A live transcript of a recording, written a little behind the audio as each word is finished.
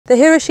The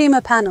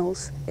Hiroshima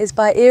Panels is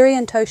by Eri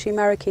and Toshi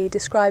Maruki,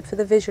 described for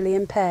the visually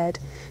impaired.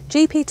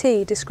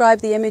 GPT, describe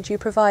the image you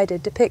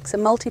provided, depicts a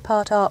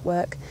multipart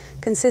artwork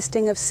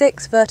consisting of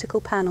 6 vertical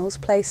panels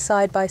placed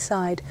side by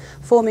side,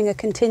 forming a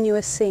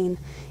continuous scene.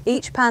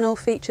 Each panel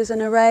features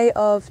an array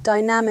of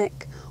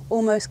dynamic,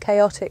 almost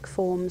chaotic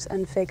forms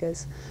and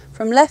figures.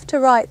 From left to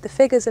right, the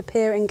figures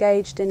appear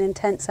engaged in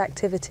intense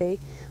activity,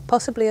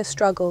 possibly a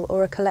struggle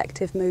or a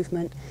collective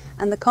movement,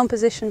 and the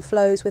composition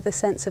flows with a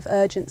sense of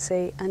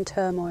urgency and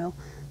turmoil.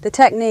 The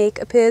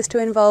technique appears to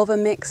involve a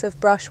mix of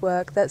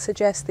brushwork that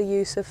suggests the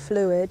use of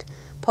fluid,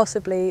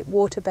 possibly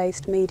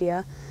water-based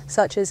media,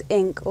 such as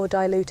ink or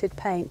diluted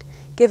paint,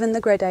 given the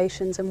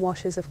gradations and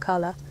washes of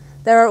colour.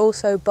 There are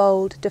also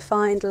bold,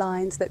 defined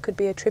lines that could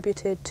be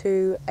attributed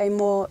to a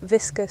more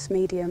viscous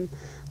medium,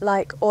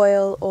 like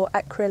oil or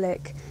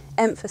acrylic,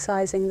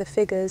 emphasizing the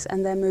figures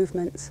and their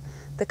movements.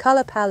 The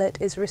colour palette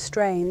is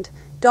restrained,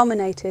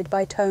 dominated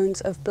by tones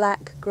of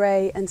black,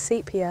 grey and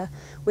sepia,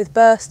 with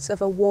bursts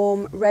of a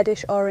warm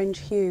reddish-orange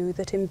hue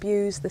that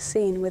imbues the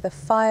scene with a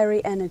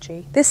fiery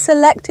energy. This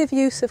selective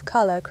use of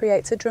colour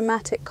creates a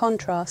dramatic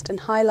contrast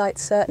and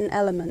highlights certain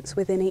elements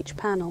within each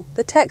panel.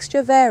 The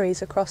texture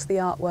varies across the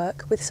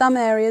artwork, with some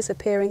areas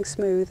appearing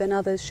smooth and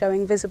others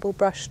showing visible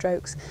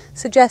brushstrokes,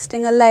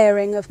 suggesting a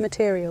layering of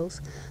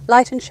materials.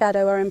 Light and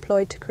shadow are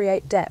employed to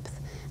create depth,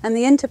 and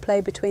the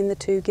interplay between the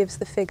two gives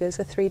the figures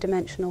a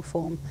three-dimensional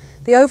form.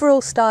 The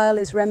overall style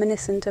is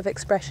reminiscent of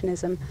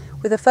Expressionism,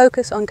 with a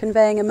focus on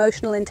conveying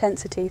emotional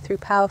intensity through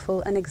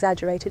powerful and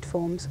exaggerated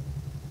forms.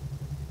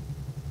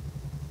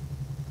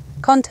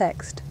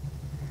 Context.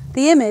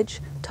 The image,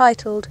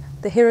 titled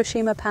The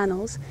Hiroshima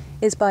Panels,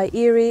 is by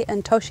Eri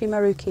and Toshi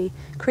Maruki,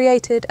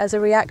 created as a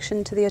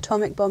reaction to the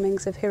atomic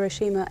bombings of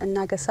Hiroshima and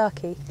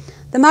Nagasaki.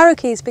 The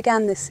Marukis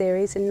began this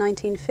series in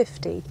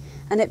 1950,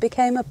 and it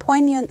became a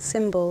poignant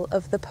symbol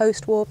of the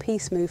post-war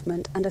peace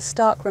movement and a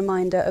stark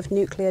reminder of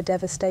nuclear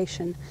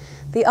devastation.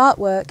 The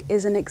artwork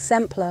is an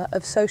exemplar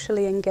of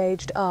socially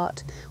engaged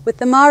art, with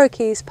the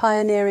Marukis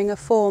pioneering a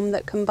form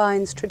that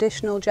combines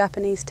traditional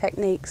Japanese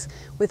techniques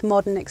with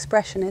modern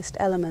expressionist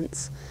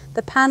elements.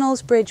 The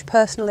panels bridge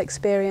personal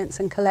experience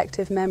and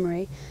collective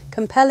memory,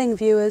 compelling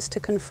viewers to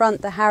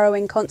confront the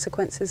harrowing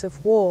consequences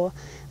of war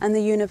and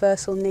the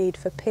universal need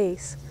for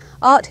peace.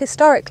 Art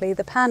historically,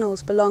 the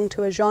panels belong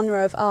to a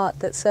genre of art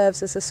that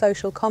serves as a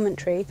social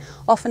commentary,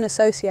 often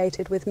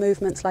associated with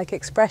movements like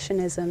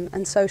Expressionism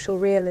and social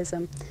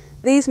realism.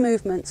 These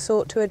movements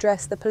sought to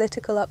address the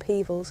political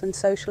upheavals and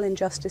social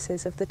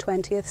injustices of the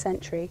 20th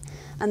century,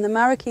 and the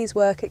Marukis'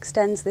 work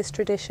extends this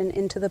tradition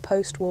into the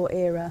post-war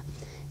era.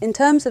 In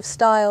terms of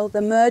style,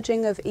 the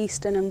merging of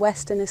Eastern and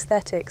Western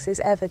aesthetics is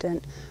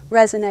evident,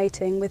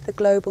 resonating with the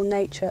global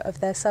nature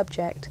of their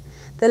subject.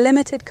 The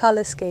limited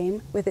colour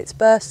scheme, with its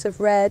bursts of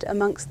red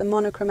amongst the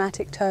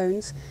monochromatic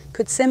tones,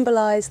 could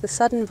symbolise the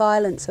sudden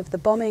violence of the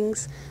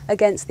bombings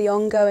against the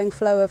ongoing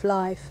flow of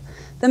life.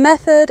 The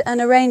method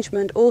and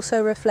arrangement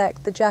also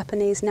reflect the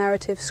Japanese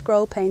narrative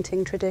scroll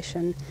painting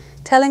tradition,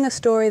 telling a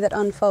story that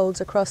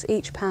unfolds across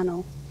each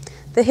panel.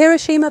 The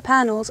Hiroshima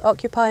Panels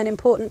occupy an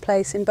important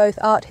place in both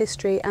art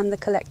history and the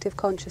collective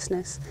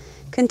consciousness,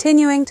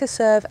 continuing to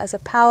serve as a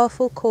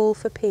powerful call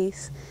for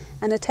peace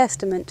and a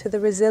testament to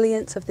the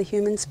resilience of the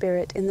human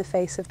spirit in the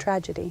face of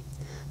tragedy.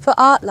 For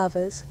art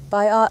lovers,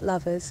 by art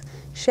lovers,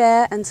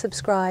 share and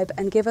subscribe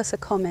and give us a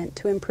comment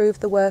to improve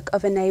the work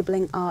of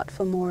enabling art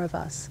for more of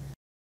us.